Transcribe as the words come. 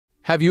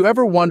Have you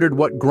ever wondered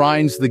what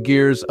grinds the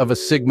gears of a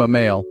Sigma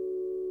male?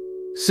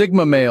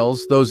 Sigma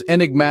males, those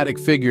enigmatic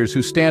figures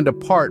who stand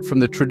apart from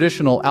the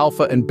traditional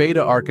alpha and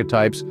beta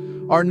archetypes,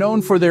 are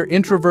known for their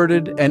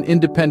introverted and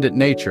independent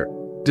nature.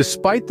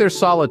 Despite their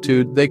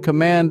solitude, they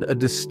command a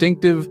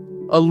distinctive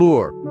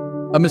allure,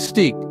 a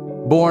mystique,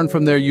 born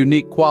from their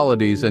unique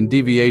qualities and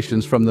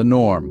deviations from the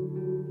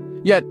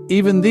norm. Yet,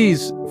 even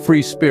these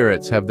free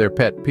spirits have their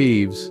pet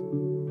peeves.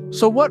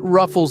 So what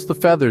ruffles the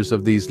feathers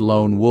of these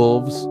lone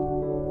wolves?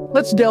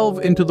 Let's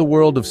delve into the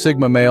world of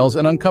Sigma males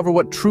and uncover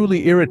what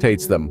truly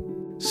irritates them.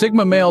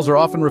 Sigma males are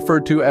often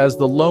referred to as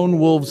the lone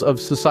wolves of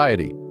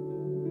society.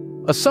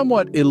 A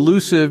somewhat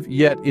elusive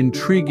yet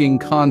intriguing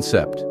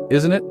concept,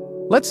 isn't it?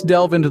 Let's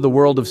delve into the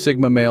world of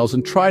Sigma males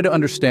and try to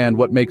understand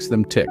what makes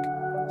them tick.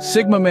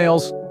 Sigma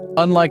males,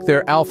 unlike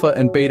their alpha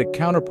and beta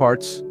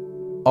counterparts,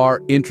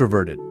 are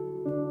introverted.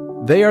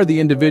 They are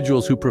the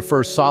individuals who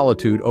prefer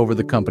solitude over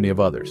the company of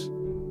others.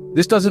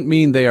 This doesn't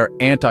mean they are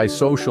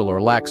antisocial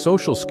or lack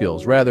social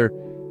skills. Rather,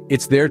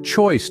 it's their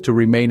choice to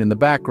remain in the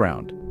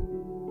background,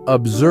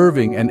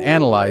 observing and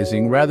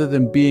analyzing rather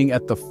than being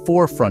at the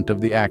forefront of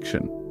the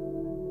action.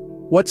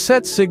 What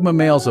sets Sigma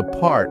males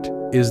apart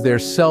is their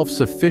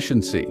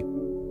self-sufficiency.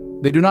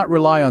 They do not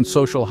rely on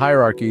social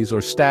hierarchies or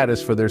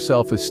status for their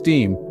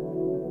self-esteem.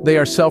 They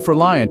are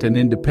self-reliant and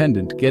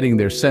independent, getting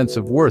their sense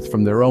of worth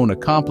from their own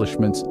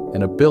accomplishments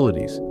and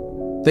abilities.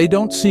 They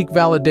don't seek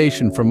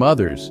validation from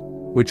others,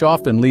 which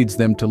often leads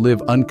them to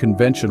live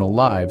unconventional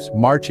lives,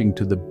 marching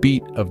to the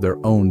beat of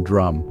their own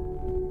drum.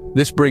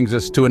 This brings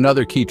us to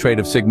another key trait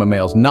of Sigma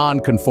males: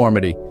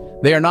 non-conformity.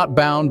 They are not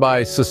bound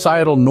by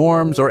societal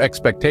norms or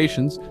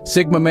expectations.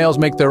 Sigma males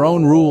make their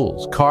own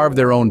rules, carve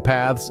their own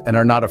paths, and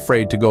are not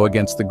afraid to go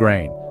against the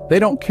grain. They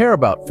don't care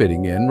about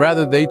fitting in,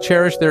 rather they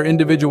cherish their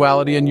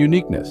individuality and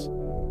uniqueness.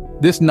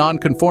 This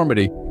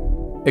non-conformity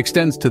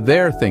extends to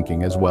their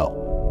thinking as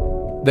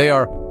well. They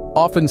are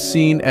often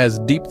seen as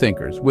deep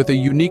thinkers with a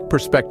unique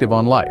perspective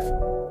on life.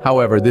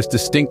 However, this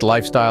distinct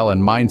lifestyle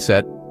and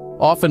mindset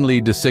often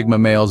lead to Sigma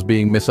males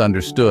being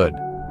misunderstood.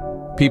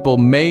 People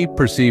may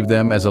perceive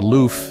them as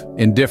aloof,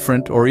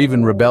 indifferent, or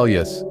even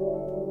rebellious.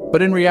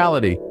 But in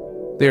reality,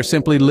 they are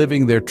simply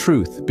living their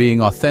truth,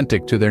 being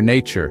authentic to their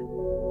nature.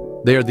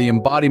 They are the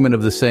embodiment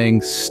of the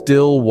saying,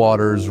 "Still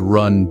waters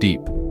run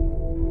deep."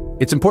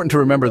 It's important to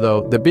remember,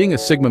 though, that being a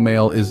Sigma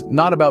male is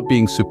not about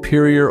being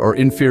superior or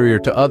inferior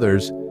to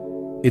others.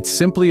 It's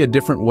simply a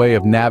different way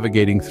of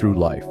navigating through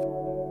life.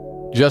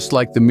 Just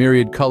like the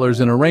myriad colors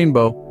in a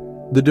rainbow,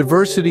 the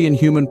diversity in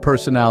human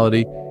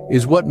personality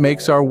is what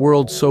makes our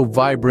world so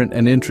vibrant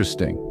and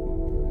interesting.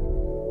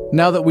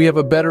 Now that we have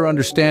a better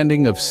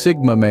understanding of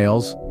Sigma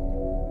males,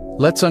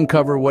 let's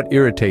uncover what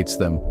irritates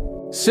them.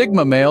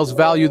 Sigma males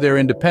value their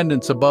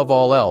independence above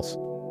all else.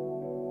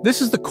 This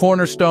is the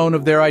cornerstone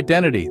of their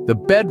identity, the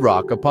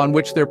bedrock upon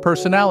which their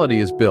personality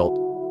is built.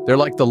 They're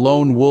like the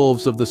lone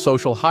wolves of the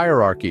social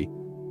hierarchy,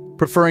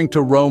 preferring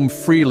to roam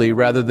freely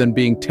rather than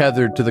being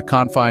tethered to the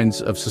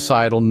confines of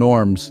societal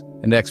norms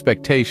and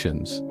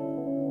expectations.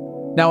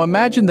 Now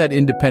imagine that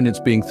independence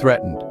being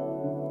threatened.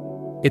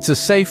 It's a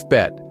safe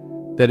bet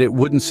that it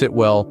wouldn't sit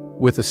well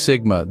with a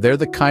Sigma. They're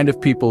the kind of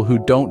people who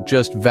don't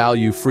just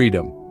value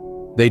freedom,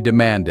 they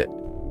demand it.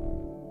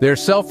 They're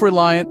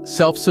self-reliant,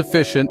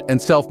 self-sufficient, and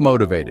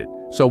self-motivated.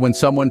 So when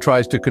someone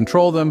tries to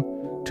control them,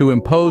 to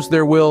impose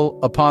their will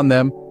upon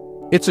them,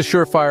 it's a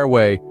surefire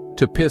way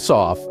to piss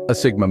off a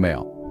Sigma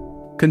male.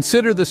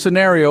 Consider the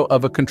scenario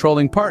of a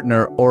controlling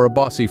partner or a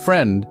bossy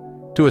friend.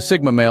 To a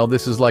Sigma male,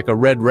 this is like a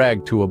red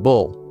rag to a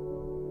bull.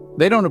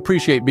 They don't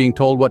appreciate being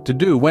told what to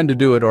do, when to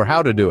do it, or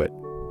how to do it.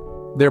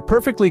 They're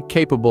perfectly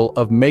capable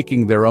of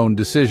making their own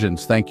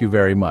decisions, thank you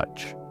very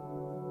much.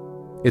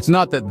 It's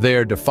not that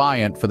they're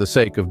defiant for the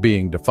sake of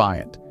being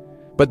defiant,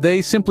 but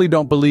they simply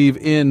don't believe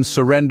in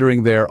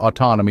surrendering their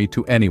autonomy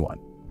to anyone.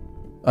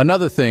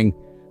 Another thing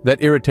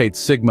that irritates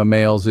Sigma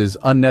males is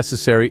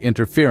unnecessary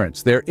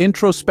interference. They're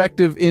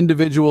introspective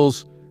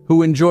individuals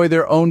who enjoy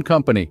their own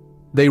company.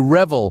 They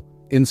revel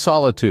in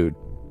solitude,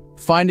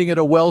 finding it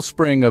a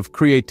wellspring of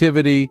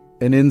creativity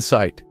and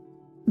insight.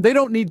 They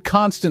don't need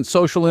constant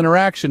social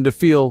interaction to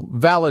feel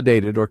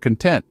validated or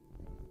content.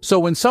 So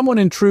when someone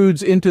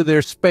intrudes into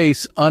their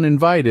space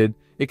uninvited,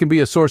 it can be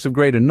a source of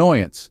great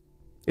annoyance.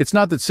 It's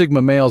not that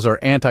Sigma males are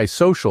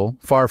antisocial,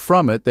 far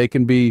from it. They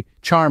can be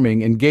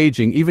charming,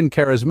 engaging, even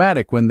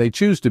charismatic when they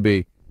choose to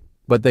be.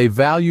 But they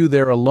value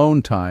their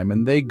alone time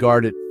and they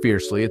guard it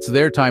fiercely. It's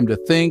their time to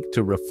think,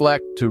 to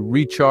reflect, to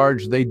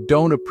recharge. They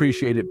don't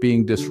appreciate it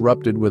being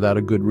disrupted without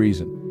a good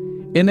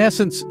reason. In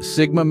essence,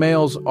 Sigma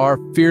males are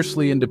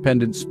fiercely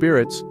independent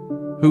spirits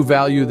who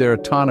value their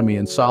autonomy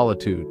and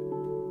solitude.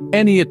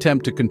 Any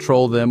attempt to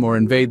control them or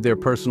invade their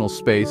personal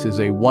space is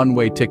a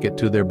one-way ticket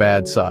to their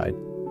bad side.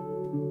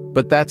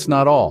 But that's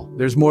not all.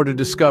 There's more to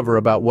discover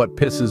about what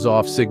pisses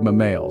off Sigma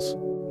males.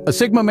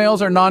 Sigma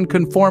males are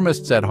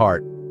nonconformists at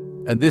heart,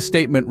 and this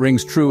statement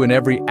rings true in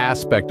every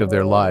aspect of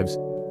their lives.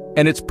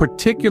 And it's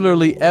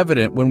particularly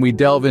evident when we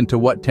delve into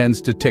what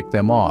tends to tick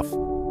them off.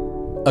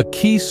 A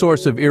key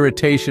source of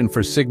irritation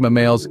for Sigma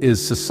males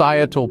is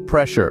societal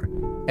pressure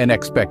and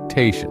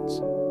expectations.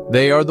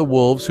 They are the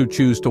wolves who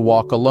choose to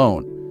walk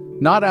alone,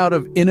 not out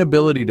of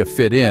inability to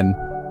fit in,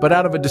 but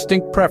out of a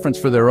distinct preference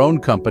for their own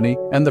company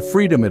and the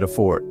freedom it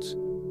affords.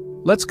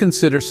 Let's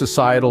consider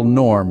societal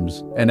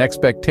norms and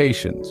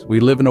expectations. We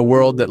live in a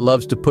world that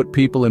loves to put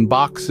people in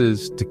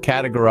boxes, to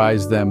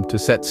categorize them, to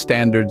set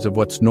standards of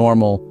what's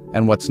normal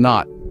and what's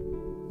not.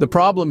 The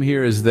problem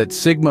here is that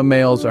Sigma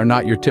males are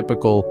not your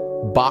typical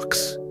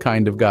box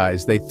kind of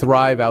guys. They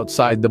thrive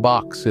outside the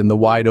box, in the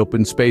wide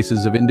open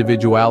spaces of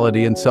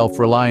individuality and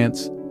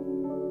self-reliance.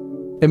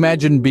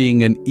 Imagine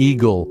being an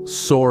eagle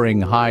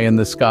soaring high in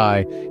the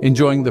sky,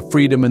 enjoying the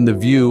freedom and the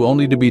view,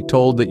 only to be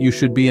told that you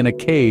should be in a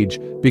cage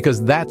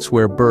because that's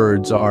where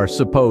birds are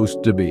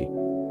supposed to be.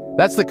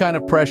 That's the kind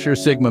of pressure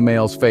Sigma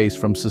males face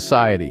from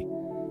society.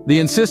 The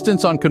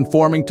insistence on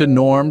conforming to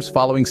norms,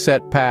 following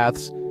set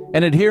paths,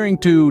 and adhering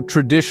to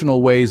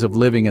traditional ways of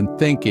living and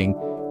thinking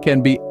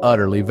can be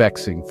utterly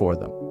vexing for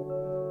them.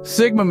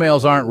 Sigma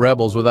males aren't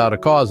rebels without a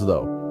cause,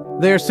 though.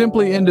 They are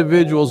simply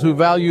individuals who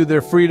value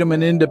their freedom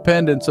and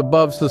independence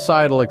above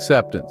societal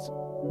acceptance.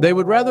 They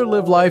would rather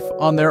live life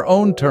on their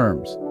own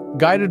terms,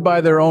 guided by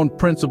their own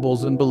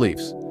principles and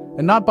beliefs,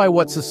 and not by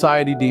what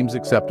society deems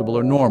acceptable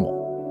or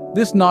normal.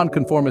 This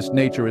nonconformist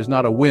nature is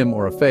not a whim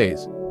or a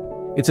phase.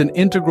 It's an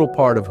integral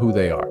part of who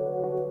they are.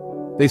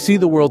 They see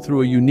the world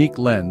through a unique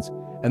lens,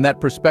 and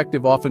that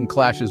perspective often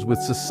clashes with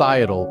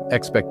societal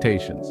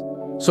expectations.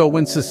 So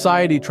when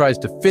society tries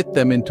to fit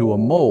them into a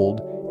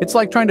mold, it's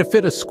like trying to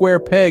fit a square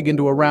peg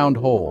into a round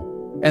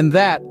hole. And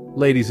that,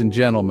 ladies and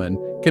gentlemen,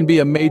 can be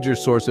a major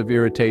source of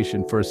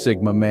irritation for a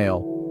Sigma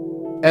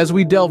male. As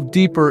we delve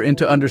deeper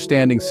into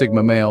understanding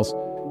Sigma males,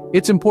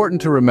 it's important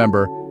to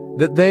remember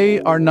that they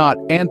are not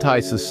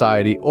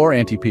anti-society or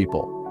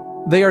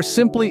anti-people. They are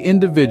simply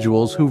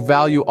individuals who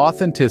value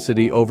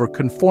authenticity over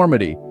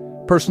conformity,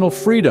 personal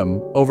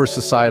freedom over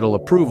societal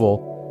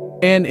approval,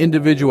 and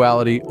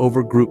individuality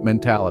over group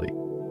mentality.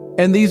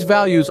 And these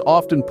values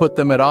often put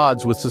them at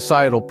odds with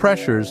societal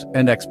pressures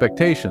and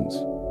expectations.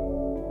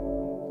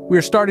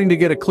 We're starting to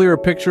get a clearer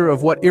picture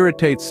of what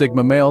irritates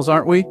Sigma males,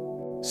 aren't we?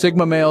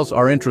 Sigma males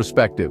are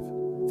introspective,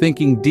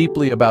 thinking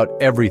deeply about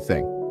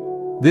everything.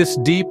 This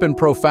deep and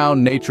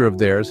profound nature of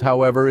theirs,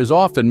 however, is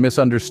often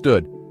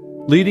misunderstood,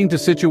 leading to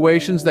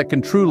situations that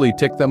can truly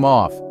tick them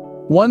off.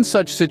 One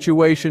such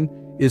situation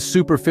is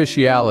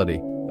superficiality,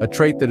 a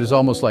trait that is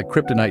almost like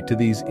kryptonite to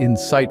these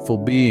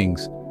insightful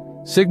beings.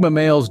 Sigma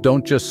males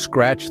don't just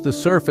scratch the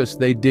surface,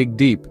 they dig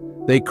deep.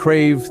 They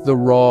crave the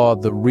raw,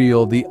 the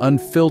real, the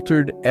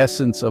unfiltered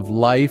essence of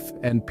life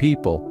and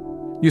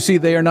people. You see,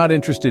 they are not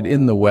interested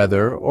in the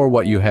weather or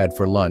what you had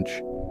for lunch.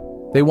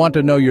 They want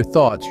to know your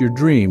thoughts, your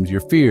dreams,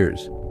 your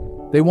fears.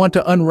 They want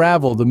to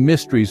unravel the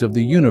mysteries of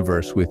the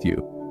universe with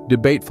you,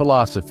 debate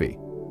philosophy,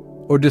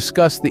 or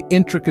discuss the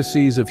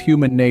intricacies of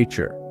human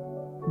nature.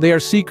 They are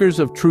seekers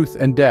of truth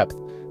and depth.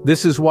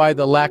 This is why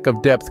the lack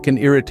of depth can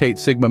irritate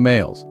Sigma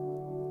males.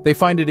 They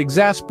find it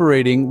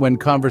exasperating when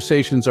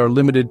conversations are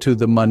limited to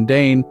the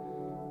mundane,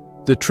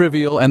 the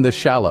trivial, and the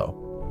shallow.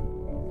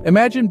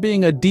 Imagine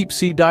being a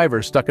deep-sea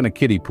diver stuck in a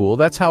kiddie pool.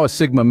 That's how a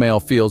Sigma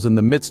male feels in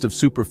the midst of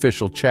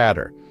superficial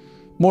chatter.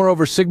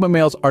 Moreover, Sigma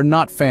males are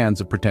not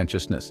fans of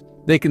pretentiousness.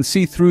 They can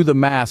see through the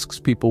masks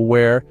people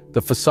wear,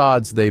 the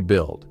facades they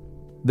build.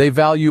 They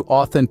value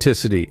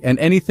authenticity, and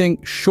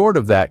anything short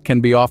of that can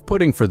be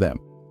off-putting for them.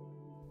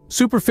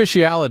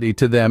 Superficiality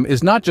to them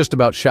is not just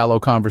about shallow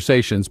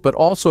conversations, but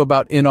also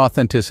about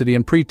inauthenticity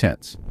and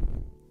pretense.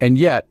 And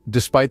yet,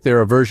 despite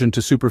their aversion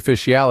to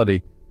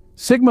superficiality,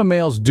 Sigma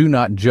males do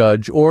not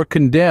judge or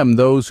condemn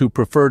those who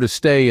prefer to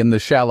stay in the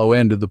shallow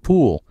end of the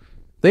pool.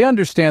 They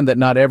understand that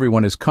not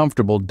everyone is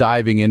comfortable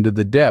diving into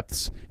the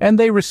depths, and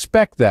they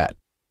respect that.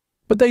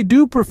 But they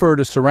do prefer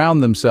to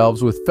surround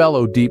themselves with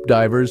fellow deep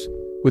divers,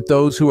 with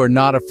those who are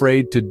not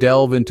afraid to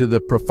delve into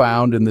the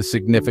profound and the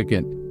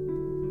significant.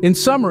 In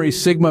summary,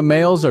 Sigma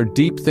males are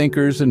deep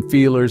thinkers and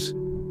feelers.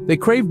 They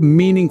crave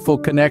meaningful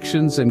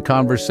connections and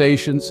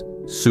conversations.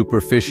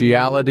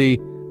 Superficiality,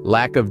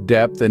 lack of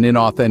depth, and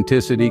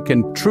inauthenticity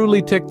can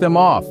truly tick them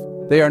off.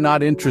 They are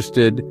not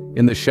interested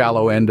in the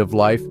shallow end of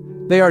life.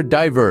 They are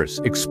diverse,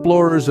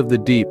 explorers of the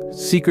deep,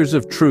 seekers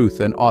of truth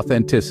and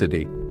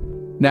authenticity.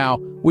 Now,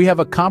 we have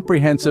a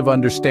comprehensive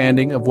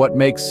understanding of what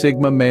makes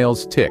Sigma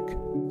males tick.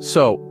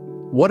 So,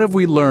 what have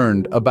we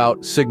learned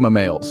about Sigma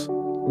males?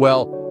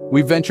 Well,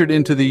 we ventured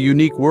into the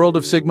unique world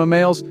of Sigma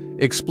males,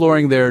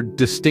 exploring their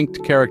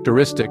distinct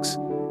characteristics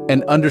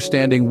and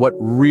understanding what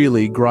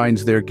really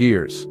grinds their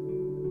gears.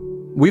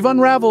 We've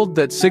unraveled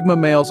that Sigma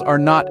males are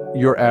not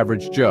your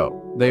average Joe.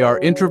 They are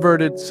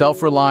introverted,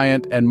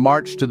 self-reliant, and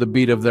march to the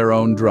beat of their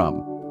own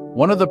drum.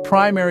 One of the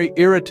primary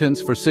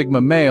irritants for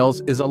Sigma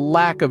males is a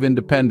lack of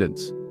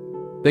independence.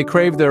 They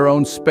crave their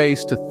own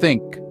space to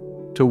think,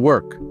 to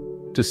work,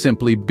 to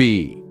simply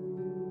be.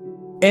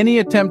 Any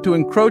attempt to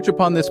encroach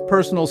upon this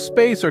personal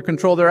space or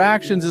control their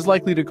actions is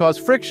likely to cause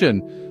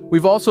friction.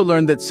 We've also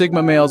learned that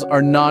Sigma males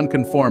are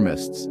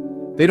nonconformists.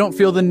 They don't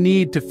feel the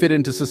need to fit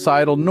into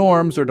societal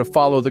norms or to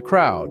follow the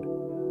crowd.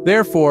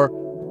 Therefore,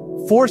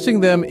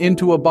 forcing them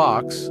into a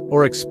box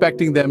or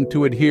expecting them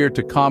to adhere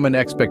to common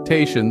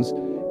expectations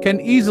can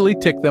easily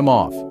tick them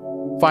off.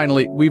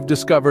 Finally, we've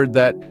discovered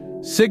that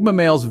Sigma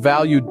males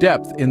value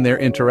depth in their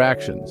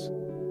interactions.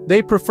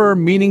 They prefer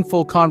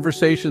meaningful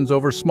conversations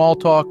over small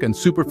talk, and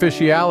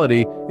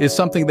superficiality is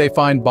something they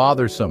find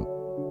bothersome.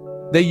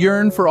 They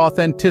yearn for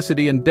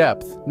authenticity and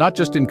depth, not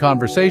just in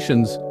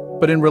conversations,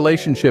 but in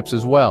relationships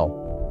as well.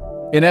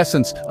 In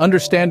essence,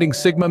 understanding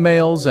Sigma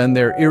males and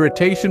their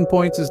irritation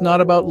points is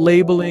not about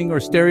labeling or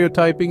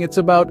stereotyping, it's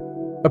about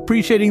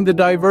appreciating the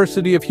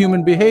diversity of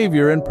human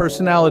behavior and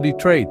personality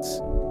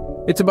traits.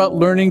 It's about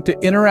learning to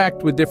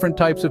interact with different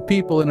types of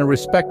people in a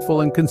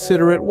respectful and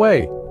considerate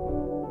way.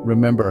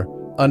 Remember,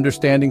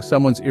 understanding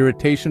someone's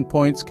irritation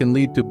points can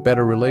lead to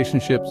better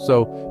relationships,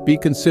 so be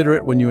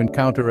considerate when you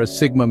encounter a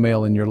Sigma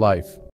male in your life.